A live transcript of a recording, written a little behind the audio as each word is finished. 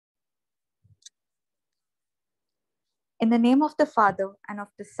In the name of the Father, and of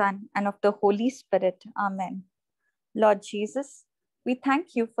the Son, and of the Holy Spirit. Amen. Lord Jesus, we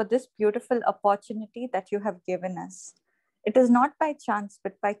thank you for this beautiful opportunity that you have given us. It is not by chance,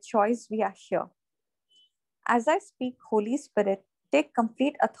 but by choice we are here. As I speak, Holy Spirit, take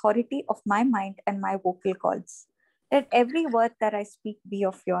complete authority of my mind and my vocal cords. Let every word that I speak be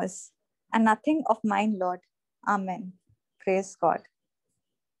of yours, and nothing of mine, Lord. Amen. Praise God.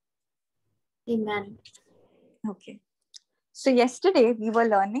 Amen. Okay. So yesterday we were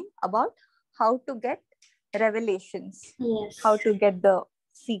learning about how to get revelations, Yes. how to get the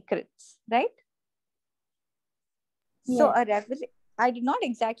secrets, right? So I did not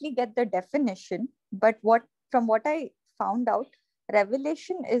exactly get the definition, but from what I found out,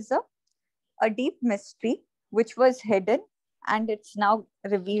 revelation is a deep mystery which was hidden and it's now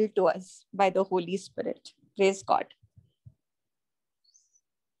revealed to us by the Holy Spirit. Praise God.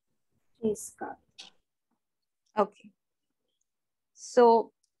 Praise God. Okay.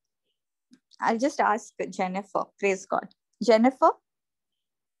 So I'll just ask Jennifer. Praise God. Jennifer?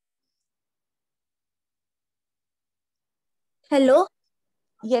 Hello?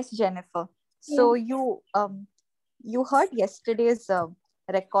 Yes, Jennifer. So you heard yesterday's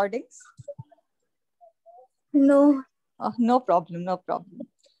recordings? No. Oh, no problem, no problem.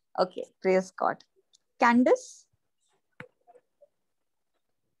 Okay, praise God. Candace?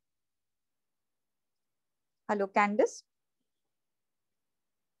 Hello, Candace?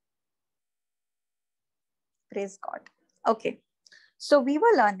 Praise God. Okay, so we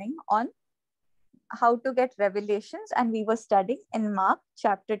were learning on how to get revelations and we were studying in Mark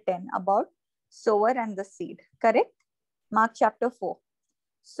chapter 10 about sower and the seed, correct? Mark chapter 4.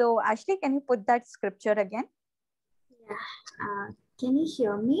 So Ashley, can you put that scripture again? Yeah. Can you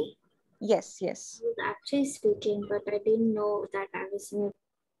hear me? Yes, yes. I was actually speaking, but I didn't know that I was mute.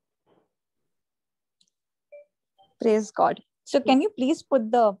 Praise God. So can you please put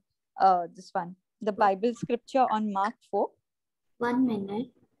the the Bible scripture on Mark 4? 1 minute.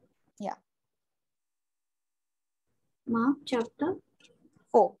 Yeah. Mark chapter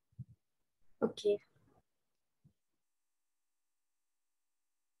 4. Okay.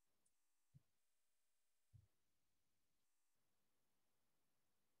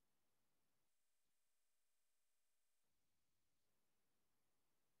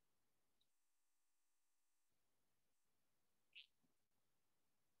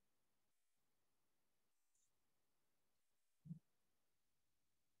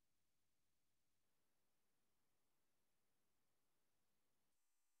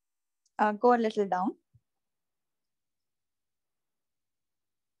 Go a little down.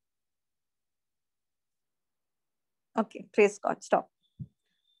 Okay, praise God. Stop.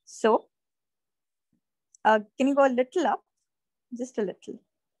 So, can you go a little up? Just a little.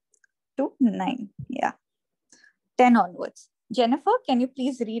 To 9. Yeah. 10 onwards. Jennifer, can you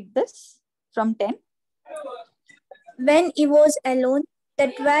please read this from 10? When he was alone, the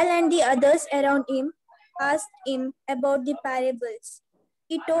 12 and the others around him asked him about the parables.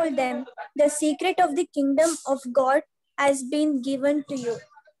 He told them, "The secret of the kingdom of God has been given to you.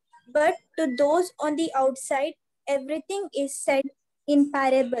 But to those on the outside, everything is said in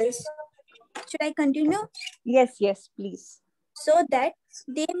parables." Should I continue? Yes, yes, please. "So that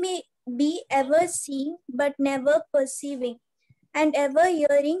they may be ever seeing but never perceiving, and ever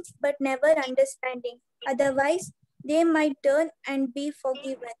hearing but never understanding. Otherwise, they might turn and be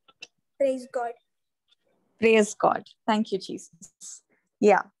forgiven." Praise God. Praise God. Thank you, Jesus.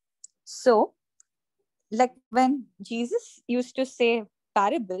 Yeah. So, like when Jesus used to say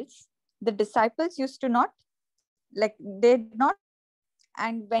parables, the disciples used to not, like, they did not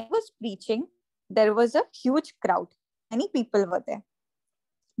understand. And when he was preaching, there was a huge crowd. Many people were there.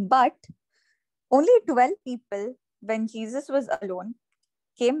 But only 12 people, when Jesus was alone,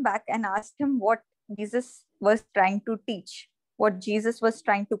 came back and asked him what Jesus was trying to teach, what Jesus was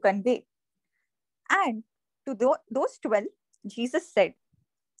trying to convey. And to those 12, Jesus said,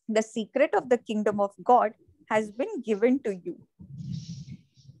 "The secret of the kingdom of God has been given to you.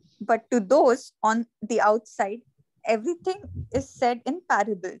 But to those on the outside, everything is said in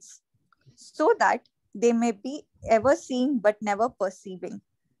parables, so that they may be ever seeing but never perceiving,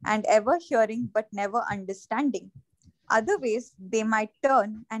 and ever hearing but never understanding. Otherwise, they might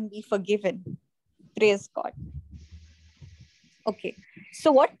turn and be forgiven." Praise God. Okay.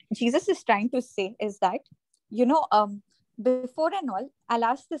 So what Jesus is trying to say is that, before and all, I'll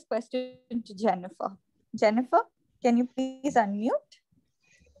ask this question to Jennifer. Jennifer, can you please unmute?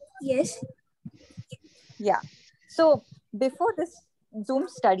 Yes. Yeah. So before this Zoom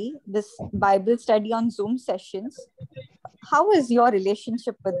study, this Bible study on Zoom sessions, how is your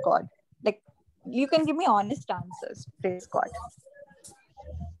relationship with God? Like, You can give me honest answers. Praise God.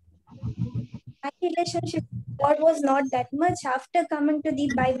 My relationship with God was not that much. After coming to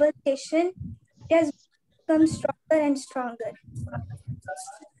the Bible session, it has become stronger and stronger.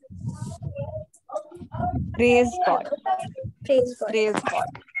 Praise God. Praise God. Praise God.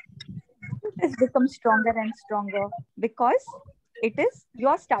 It has become stronger and stronger because it is, you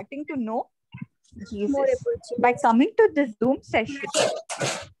are starting to know Jesus. More about Jesus. By coming to this Zoom session,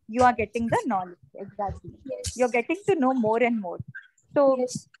 you are getting the knowledge. Exactly. Yes. You're getting to know more and more. So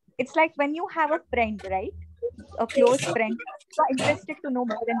Yes. it's like when you have a friend, right? A close friend, you are interested to know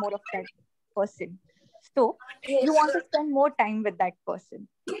more and more of that person. So Yes. you want to spend more time with that person.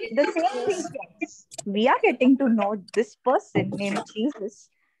 The same thing here. We are getting to know this person named Jesus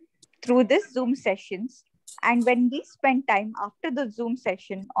through this Zoom sessions. And when we spend time after the Zoom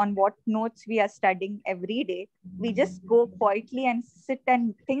session on what notes we are studying every day, we just go quietly and sit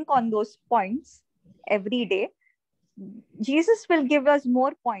and think on those points every day. Jesus will give us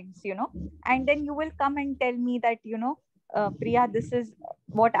more points, and then you will come and tell me that, Priya, this is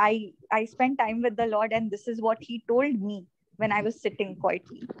what I spent time with the Lord, and this is what He told me when I was sitting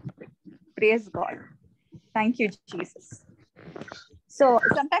quietly. Praise God. Thank you, Jesus. So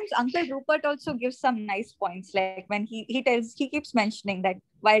sometimes Uncle Rupert also gives some nice points, like when he keeps mentioning that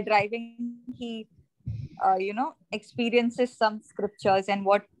while driving he experiences some scriptures and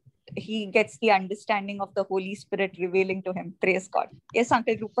what he gets the understanding of the Holy Spirit revealing to him. Praise God. Yes,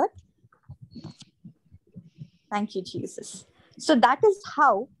 Uncle Rupert. Thank you, Jesus. So that is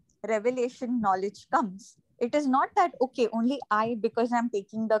how revelation knowledge comes. It is not that, okay, only I, because I'm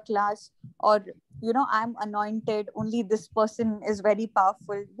taking the class, or, I'm anointed, only this person is very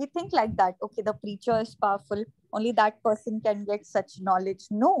powerful. We think like that, okay, the preacher is powerful, only that person can get such knowledge.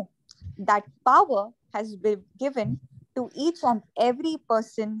 No, that power has been given to each and every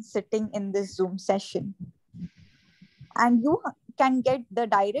person sitting in this Zoom session. And you can get the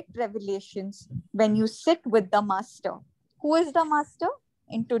direct revelations when you sit with the master. Who is the master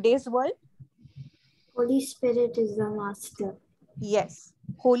in today's world? Holy Spirit is the master. Yes,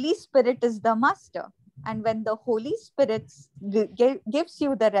 Holy Spirit is the master. And when the Holy Spirit gives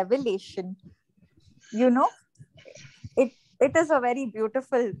you the revelation, it is a very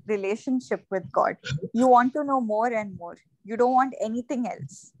beautiful relationship with God. You want to know more and more. You don't want anything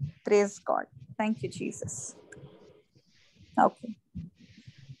else. Praise God. Thank you, Jesus. Okay.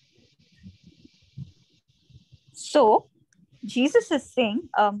 So, Jesus is saying,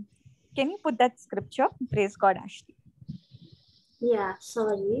 can you put that scripture? Praise God, Ashley. Yeah,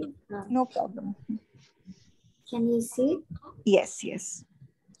 sorry. No problem. Can you see? Yes.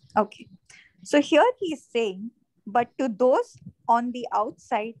 Okay. So here he is saying, but to those on the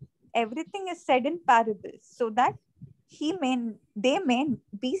outside, everything is said in parables, so that they may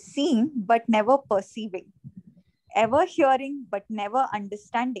be seen but never perceiving, ever hearing but never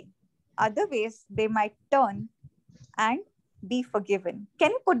understanding. Other ways they might turn and be forgiven.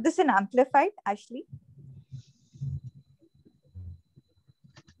 Can you put this in amplified, Ashley?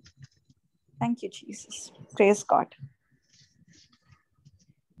 Thank you, Jesus. Praise God.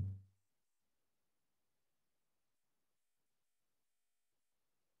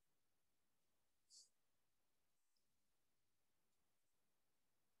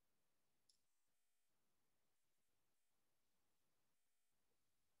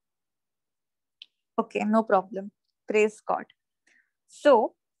 Okay, no problem. Praise God.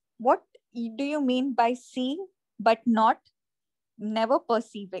 So, what do you mean by seeing but not never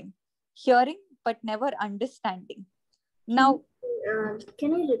perceiving, hearing but never understanding? Now,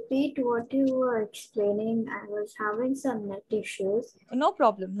 Can you repeat what you were explaining? I was having some net issues. no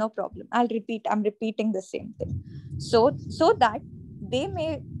problem. I'm repeating the same thing. So that they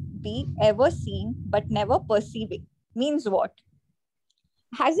may be ever seeing but never perceiving means what?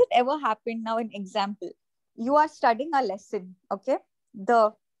 Has it ever happened? Now, an example, you are studying a lesson, okay?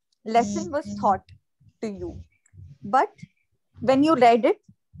 The lesson was taught to you, but when you read it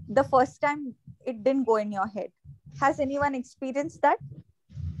the first time, it didn't go in your head. Has anyone experienced that?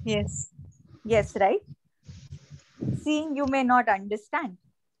 Yes. Yes, right? Seeing, you may not understand,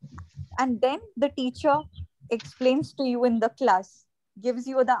 and then the teacher explains to you in the class, gives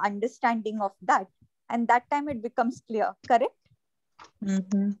you the understanding of that, and that time it becomes clear. Correct?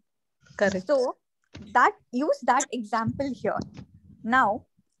 Mm-hmm. Correct. So that, use that example here. Now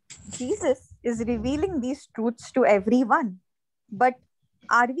Jesus is revealing these truths to everyone, but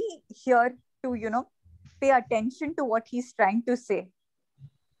are we here to pay attention to what he's trying to say?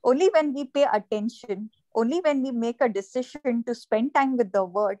 Only when we pay attention, only when we make a decision to spend time with the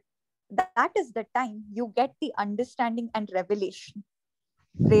word, that is the time you get the understanding and revelation.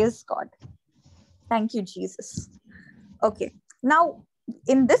 Praise God. Thank you, Jesus. Okay. Now,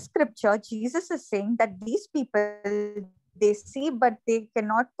 in this scripture, Jesus is saying that these people, they see, but they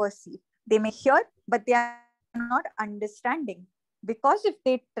cannot perceive. They may hear, but they are not understanding. Because if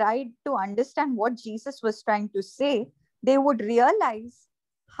they tried to understand what Jesus was trying to say, they would realize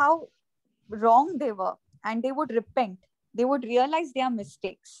how wrong they were and they would repent. They would realize their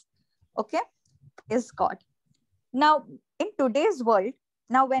mistakes. Okay? Praise God. Now, in today's world,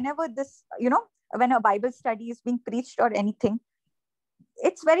 now whenever this, when a Bible study is being preached or anything,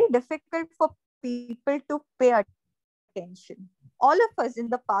 it's very difficult for people to pay attention. All of us in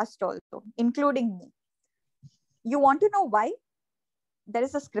the past also, including me. You want to know why? There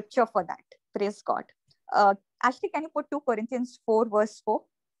is a scripture for that. Praise God. Ashley, can you put 2 Corinthians 4 verse 4?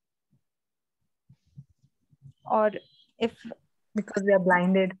 Or if... Because we are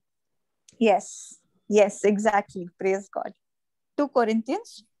blinded. Yes, exactly. Praise God. 2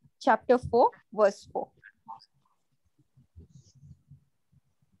 Corinthians chapter 4 verse 4.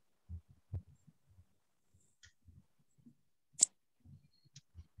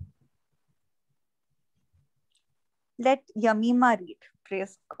 Let Yamima read.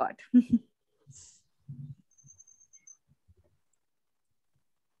 Praise God.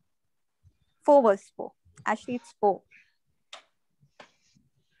 4 verse 4. Actually, it's 4.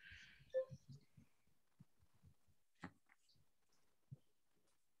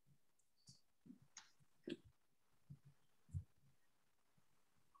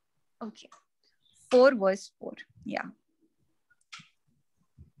 Okay. 4 verse 4. Yeah.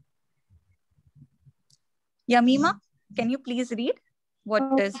 Yamima, can you please read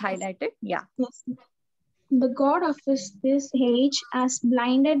what is highlighted? Yeah. Yes. The God of this age has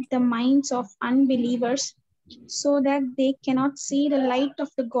blinded the minds of unbelievers so that they cannot see the light of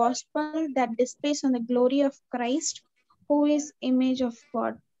the gospel that displays on the glory of Christ, who is image of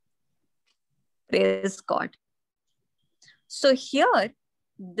God. Praise God. So here,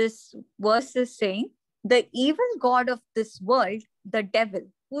 this verse is saying, the evil god of this world, the devil.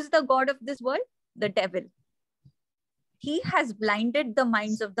 Who's the god of this world? The devil. He has blinded the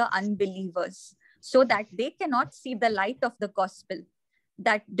minds of the unbelievers so that they cannot see the light of the gospel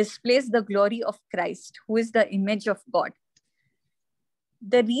that displays the glory of Christ, who is the image of God.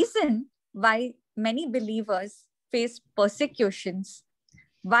 The reason why many believers face persecutions,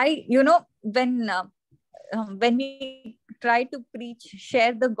 why, when we try to preach,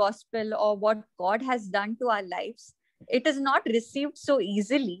 share the gospel or what God has done to our lives, it is not received so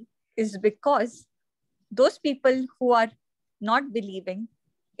easily, is because those people who are not believing,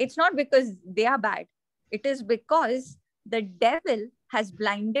 it's not because they are bad. It is because the devil has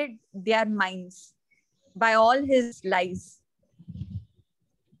blinded their minds by all his lies.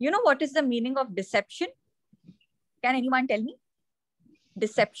 You know what is the meaning of deception? Can anyone tell me?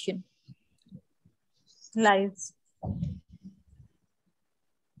 Deception. Lies.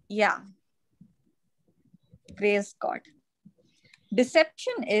 Yeah. Praise God.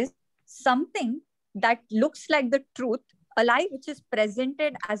 Deception is something that looks like the truth, a lie which is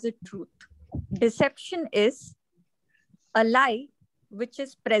presented as a truth. Deception is a lie which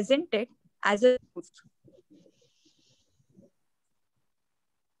is presented as a truth.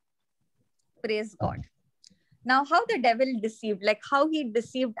 Praise God. Now, how the devil deceived, like how he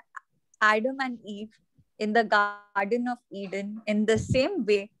deceived Adam and Eve in the Garden of Eden, in the same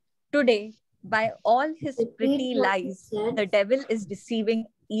way, today, by all his pretty lies, the devil is deceiving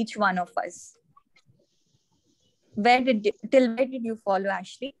each one of us. Till where did you follow,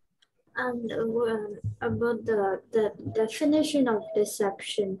 Ashley? And about the definition of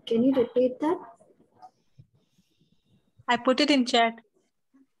deception, can you repeat that? I put it in chat.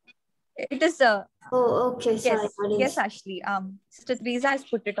 It is a... Oh, okay. Sorry. Yes, Ashley. Sister Teresa has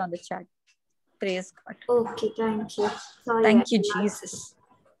put it on the chat. Praise God. Okay, thank you. Sorry. Thank you, Jesus.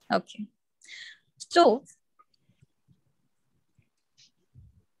 Okay. So,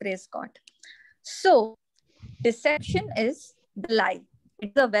 praise God. So, deception is the lie.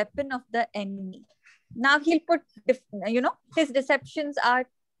 It's a weapon of the enemy. Now he'll put, his deceptions are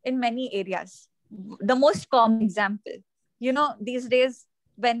in many areas. The most common example, these days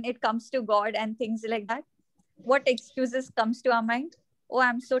when it comes to God and things like that, what excuses comes to our mind? Oh,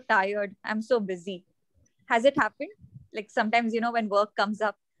 I'm so tired. I'm so busy. Has it happened? Like sometimes, when work comes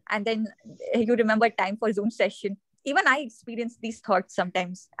up and then you remember time for Zoom session. Even I experience these thoughts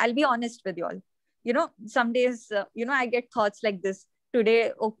sometimes. I'll be honest with you all. Some days, I get thoughts like this.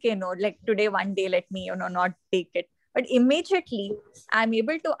 Today, okay, no, like today, one day, let me, not take it. But immediately, I'm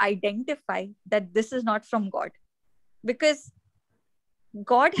able to identify that this is not from God. Because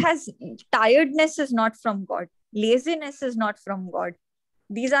tiredness is not from God. Laziness is not from God.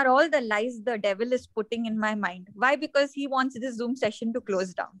 These are all the lies the devil is putting in my mind. Why? Because he wants this Zoom session to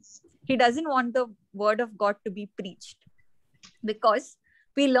close down. He doesn't want the word of God to be preached. Because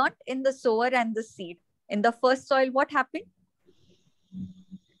we learned in the sower and the seed. In the first soil, what happened?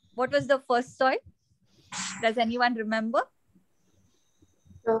 What was the first soil? Does anyone remember?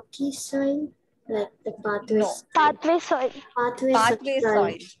 Rocky soil, like the pathway. No. Pathway soil. Pathway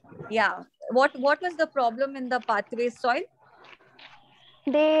soil. Yeah. What was the problem in the pathway soil?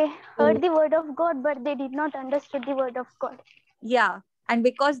 They heard the word of God, but they did not understand the word of God. Yeah. And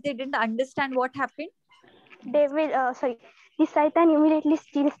because they didn't understand, what happened? The Satan immediately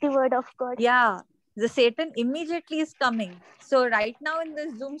steals the word of God. Yeah. The Satan immediately is coming. So right now in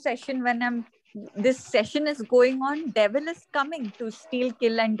this Zoom session, when this session is going on, devil is coming to steal,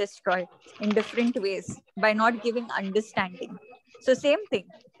 kill, and destroy in different ways by not giving understanding. So same thing.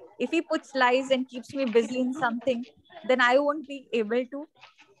 If he puts lies and keeps me busy in something, then I won't be able to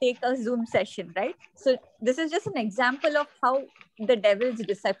take a Zoom session, right? So this is just an example of how the devil's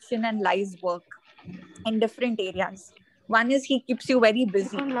deception and lies work in different areas. One is he keeps you very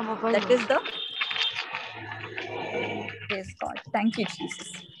busy. That is the... Praise God. Thank you,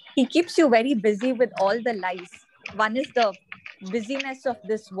 Jesus. He keeps you very busy with all the lies. One is the busyness of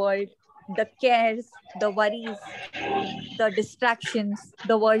this world, the cares, the worries, the distractions,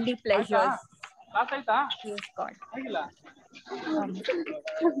 the worldly pleasures. Praise God.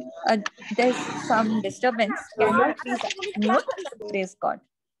 There's some disturbance. Can you please mute? Praise God.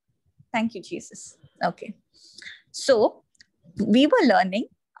 Thank you, Jesus. Okay. So we were learning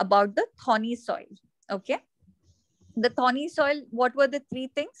about the thorny soil. Okay. The thorny soil, what were the three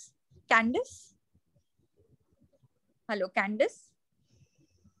things? Candice? Hello, Candice?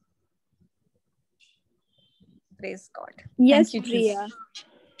 Praise God. Yes, Thank you, Priya. Jesus.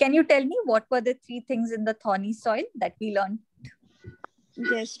 Can you tell me what were the three things in the thorny soil that we learned?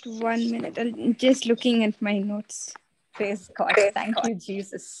 Just 1 minute. I'm just looking at my notes. Praise God. Thank you,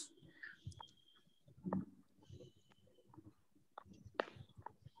 Jesus.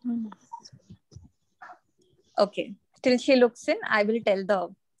 Okay. Till she looks in, I will tell the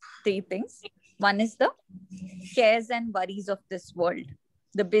three things. One is the cares and worries of this world,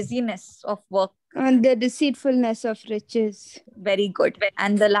 the busyness of work. And the deceitfulness of riches. Very good.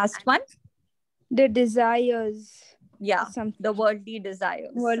 And the last one? The desires. Yeah, the worldly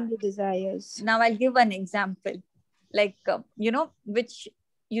desires. Worldly desires. Now I'll give an example, like, which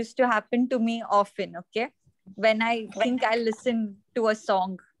used to happen to me often, okay? When I think I'll listen to a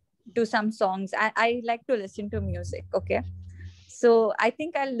song, to some songs, I like to listen to music, okay? So I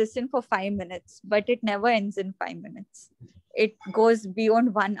think I'll listen for 5 minutes, but it never ends in 5 minutes. It goes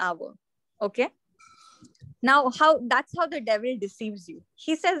beyond 1 hour, okay? Now, that's how the devil deceives you.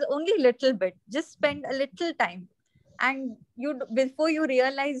 He says only little bit, just spend a little time. And before you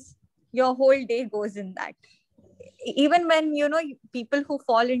realize, your whole day goes in that. Even when, people who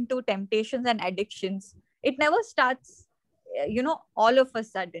fall into temptations and addictions, it never starts, all of a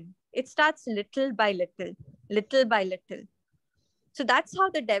sudden. It starts little by little, little by little. So that's how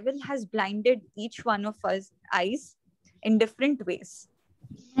the devil has blinded each one of us eyes in different ways.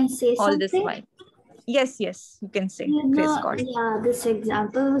 Can I say all something? This while. Yes, you can say. Praise God. Yeah, this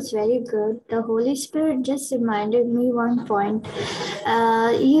example was very good. The Holy Spirit just reminded me one point.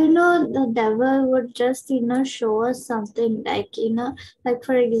 The devil would just, show us something like, like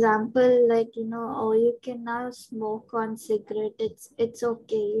for example, like, oh, you can now smoke on cigarette. It's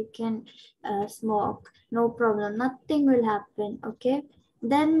okay. You can smoke. No problem. Nothing will happen. Okay.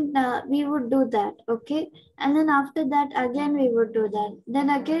 Then we would do that, okay, and then after that again we would do that.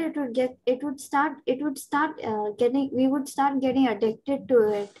 Then again we would start getting addicted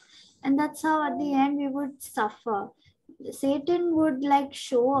to it, and that's how at the end we would suffer. Satan would like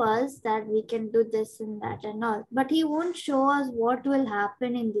show us that we can do this and that and all, but he won't show us what will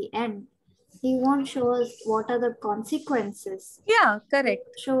happen in the end. He won't show us what are the consequences. Yeah, correct.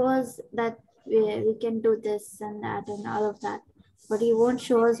 Show us that we can do this and that and all of that, but he won't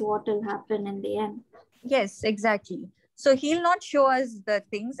show us what will happen in the end. Yes, exactly. So he'll not show us the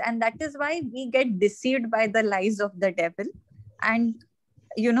things, and that is why we get deceived by the lies of the devil. And,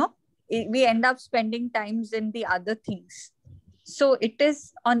 we end up spending times in the other things. So it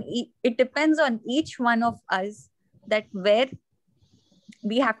depends on each one of us that where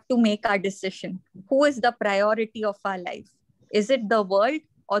we have to make our decision. Who is the priority of our life? Is it the world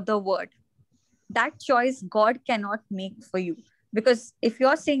or the word? That choice God cannot make for you. Because if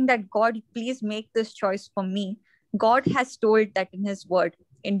you're saying that, God, please make this choice for me, God has told that in his word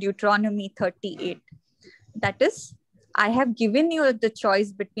in Deuteronomy 38. That is, I have given you the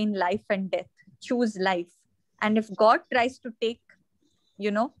choice between life and death. Choose life. And if God tries to take,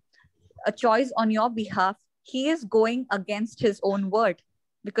 a choice on your behalf, he is going against his own word.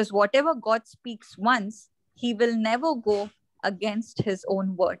 Because whatever God speaks once, he will never go against his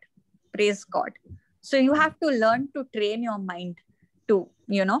own word. Praise God. So you have to learn to train your mind to,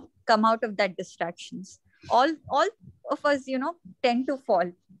 come out of that distractions. All of us, tend to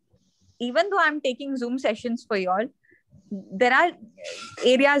fall. Even though I'm taking Zoom sessions for y'all, there are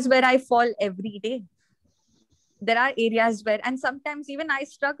areas where I fall every day. There are areas where, and sometimes even I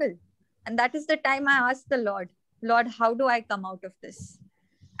struggle. And that is the time I ask the Lord, how do I come out of this?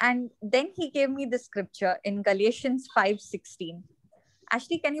 And then he gave me the scripture in Galatians 5:16.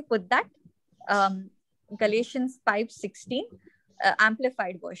 Ashley, can you put that? Galatians 5:16,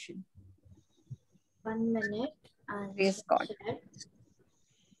 amplified version. 1 minute. Praise God.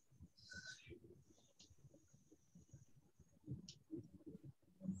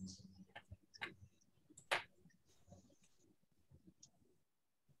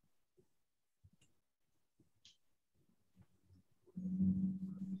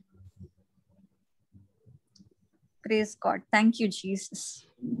 Praise God. Thank you, Jesus.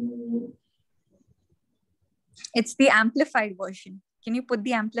 It's the amplified version. Can you put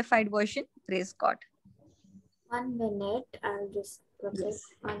the amplified version? Praise God. 1 minute. I'll just put it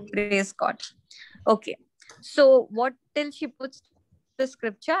on. Praise God. Okay. So till she puts the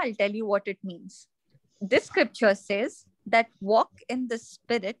scripture, I'll tell you what it means. This scripture says that walk in the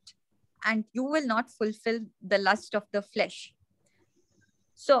spirit and you will not fulfill the lust of the flesh.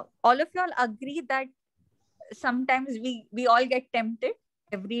 So all of y'all agree that sometimes we all get tempted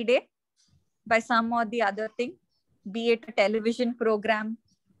every day by some or the other thing, be it a television program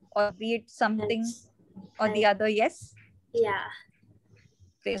or be it something or the other. Yes? Yeah.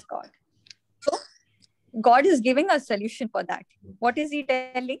 Praise God. So God is giving a solution for that. What is he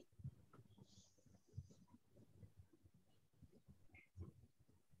telling?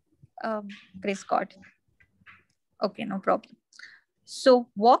 Praise God. Okay, no problem. So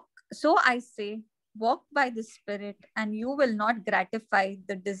I say, walk by the Spirit and you will not gratify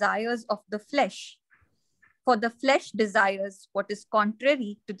the desires of the flesh. For the flesh desires what is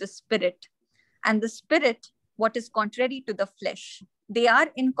contrary to the Spirit, and the Spirit what is contrary to the flesh. They are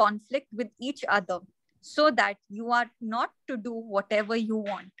in conflict with each other, so that you are not to do whatever you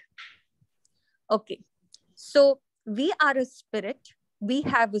want. Okay, so we are a spirit, we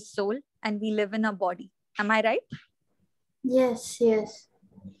have a soul, and we live in a body. Am I right? Yes, yes.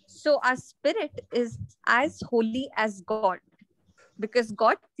 So our spirit is as holy as God, because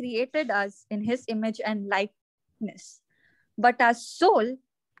God created us in his image and likeness. But our soul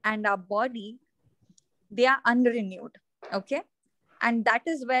and our body, they are unrenewed. Okay. And that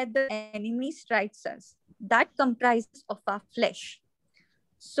is where the enemy strikes us. That comprises of our flesh.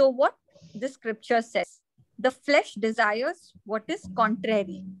 So what the scripture says, the flesh desires what is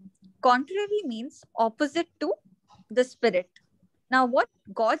contrary. Contrary means opposite to the spirit. Now, what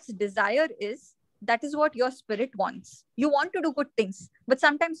God's desire is, that is what your spirit wants. You want to do good things, but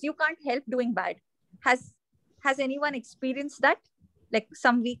sometimes you can't help doing bad. Has anyone experienced that? Like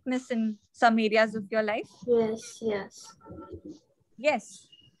some weakness in some areas of your life? Yes, yes. Yes.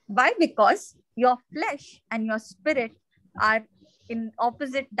 Why? Because your flesh and your spirit are in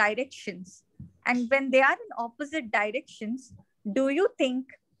opposite directions. And when they are in opposite directions, do you think,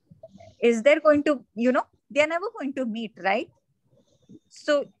 is there going to, they're never going to meet, right?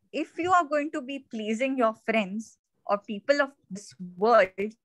 So if you are going to be pleasing your friends or people of this world,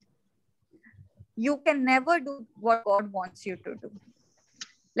 you can never do what God wants you to do.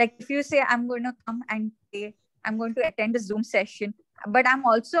 Like if you say, I'm going to come and say, I'm going to attend a Zoom session, but I'm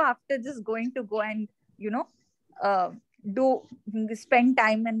also after this going to go and, spend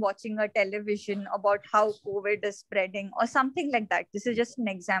time and watching a television about how COVID is spreading or something like that. This is just an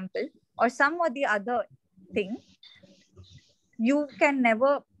example, or some or the other thing. You can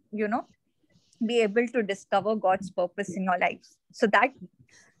never, be able to discover God's purpose in your life. So that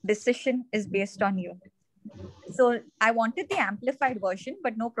decision is based on you. So I wanted the amplified version,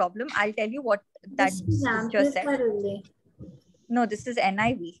 but no problem. I'll tell you what that scripture said. Only. No, this is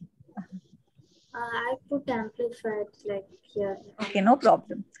NIV. I put amplified like here. Okay, no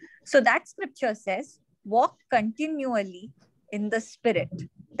problem. So that scripture says, walk continually in the spirit.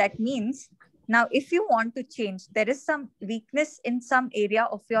 That means, now if you want to change, there is some weakness in some area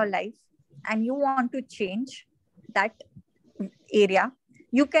of your life and you want to change that area,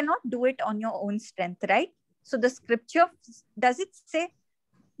 you cannot do it on your own strength, right? So the scripture, does it say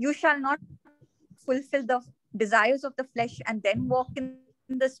you shall not fulfill the desires of the flesh and then walk in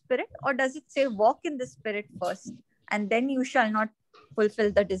the spirit? Or does it say walk in the spirit first and then you shall not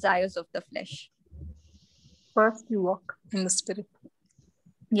fulfill the desires of the flesh? First you walk in the spirit.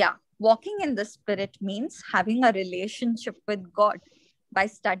 Yeah, walking in the Spirit means having a relationship with God by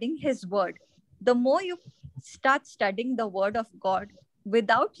studying His Word. The more you start studying the Word of God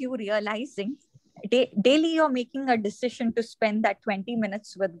without you realizing, daily you're making a decision to spend that 20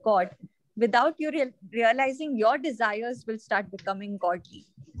 minutes with God. Without you realizing, your desires will start becoming godly.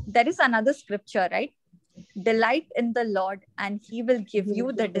 There is another scripture, right? Delight in the Lord, and He will give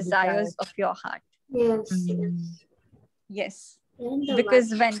you the desires of your heart. Yes. Yes. And the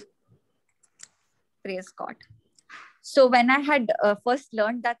Because praise God. So when I had first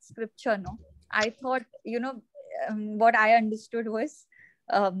learned that scripture, no, I thought, what I understood was,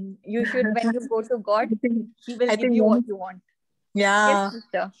 you should, when you go to God, He will I give think you what many, you want. yeah, Yes,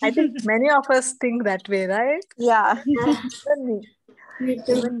 sister. I think many of us think that way, right? Yeah. Even me, me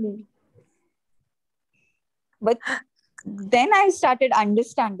too. even me. But then I started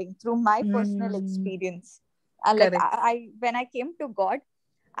understanding through my personal Mm, experience. Like correct. when I came to God,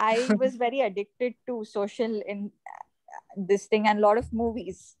 I was very addicted to social in this thing and a lot of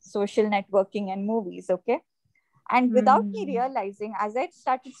movies, social networking and movies. Okay. And without me Mm, realizing, as I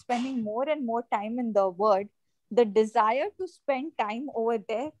started spending more and more time in the Word, the desire to spend time over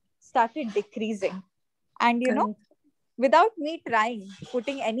there started decreasing. And, correct. without me trying,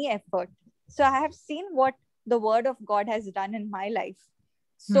 putting any effort. So I have seen what the Word of God has done in my life.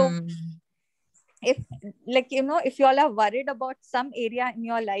 So Mm, if, if you all are worried about some area in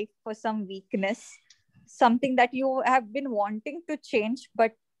your life for some weakness, something that you have been wanting to change,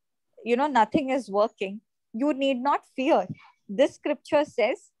 but nothing is working, you need not fear. This scripture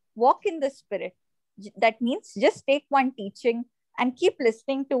says walk in the Spirit. That means just take one teaching and keep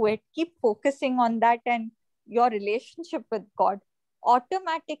listening to it, keep focusing on that, and your relationship with God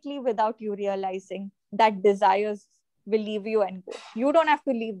automatically, without you realizing, that desires will leave you and go. You don't have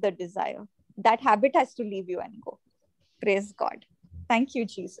to leave the desire. That habit has to leave you and go. Praise God. Thank you,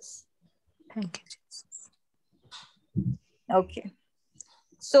 Jesus. thank you, Jesus. Okay.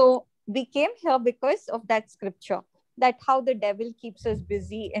 So we came here because of that scripture, that how the devil keeps us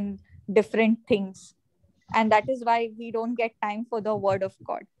busy in different things. And that is why we don't get time for the word of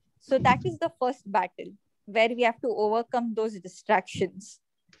God. So that is the first battle, where we have to overcome those distractions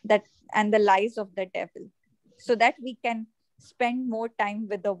that and the lies of the devil, so that we can spend more time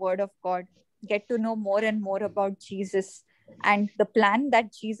with the word of God, get to know more and more about Jesus and the plan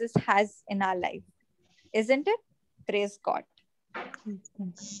that Jesus has in our life. Isn't it? Praise God.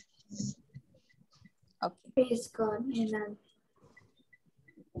 Okay. Praise God. Amen.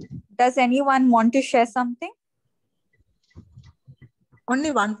 Does anyone want to share something?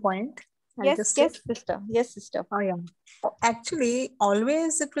 Only one point. I'll just say. Yes, sister. Yes, sister. Oh, yeah. Actually,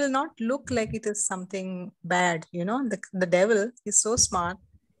 always it will not look like it is something bad. The devil is so smart.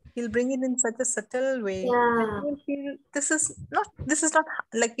 He'll bring it in such a subtle way that Yeah. you will feel this is not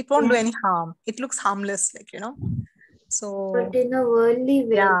like it won't do any harm. It looks harmless, So But in a worldly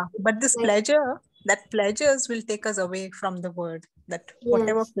way. yeah, but this Like, that pleasures will take us away from the word. That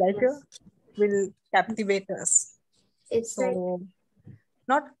whatever yes, pleasure yes. will captivate us. It's like, So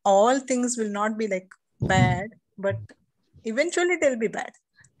not all things will not be like bad, but eventually they'll be bad.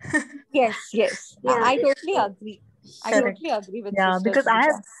 Yes. yeah, I it's totally like, agree. I so, Correct. totally agree with Yeah, Sister because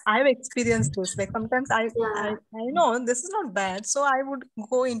Sunita. I have experienced this. Like sometimes yeah, I know this is not bad, so I would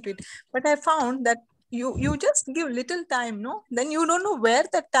go into it. But I found that you just give little time, no? Then you don't know where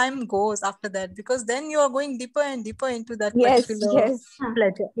that time goes after that, because then you are going deeper and deeper into that Yes, particular yes,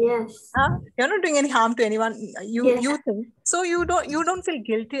 pleasure. yes, You're not doing any harm to anyone. yes, You think so. You don't feel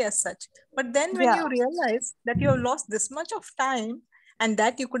guilty as such. But then when yeah, you realize that you have lost this much of time and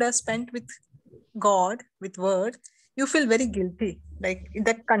that you could have spent with God, with word, you feel very guilty. Like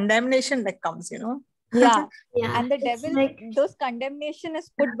that condemnation that comes. yeah. yeah. And the It's devil, like, those condemnation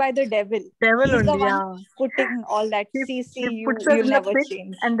is put by the devil. Devil He's the only, one yeah. putting all that. He, See, he you, puts us you'll in the never pit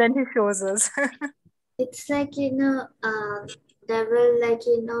change. and then he shows us. it's like, devil,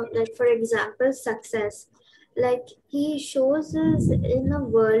 like for example, success. Like he shows us in a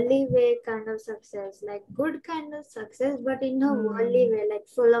worldly way kind of success, like good kind of success, but in a worldly way, like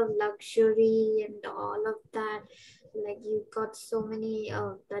full of luxury and all of that. Like you got so many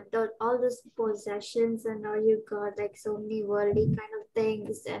all those possessions and all, you got like so many worldly kind of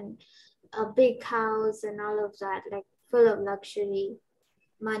things and a big house and all of that, like full of luxury,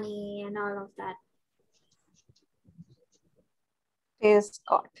 money and all of that. Praise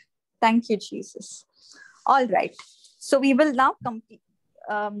God. Thank you, Jesus. All right. So we will now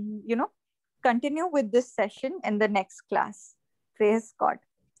continue with this session in the next class. Praise God.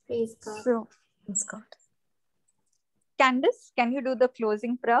 Praise God. So, Praise God. Candice, can you do the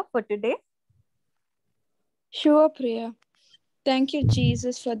closing prayer for today? Sure, Priya. Thank you,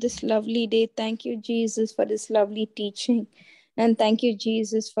 Jesus, for this lovely day. Thank you, Jesus, for this lovely teaching. And thank you,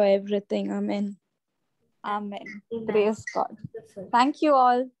 Jesus, for everything. Amen. Amen. Amen. Praise God. Wonderful. Thank you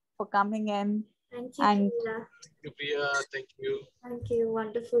all for coming in. Thank you, And Priya. Thank you, Priya. Thank you. Thank you.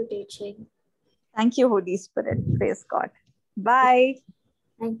 Wonderful teaching. thank you, Holy Spirit. Praise God. Bye.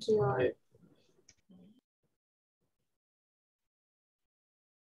 Thank you all. Bye.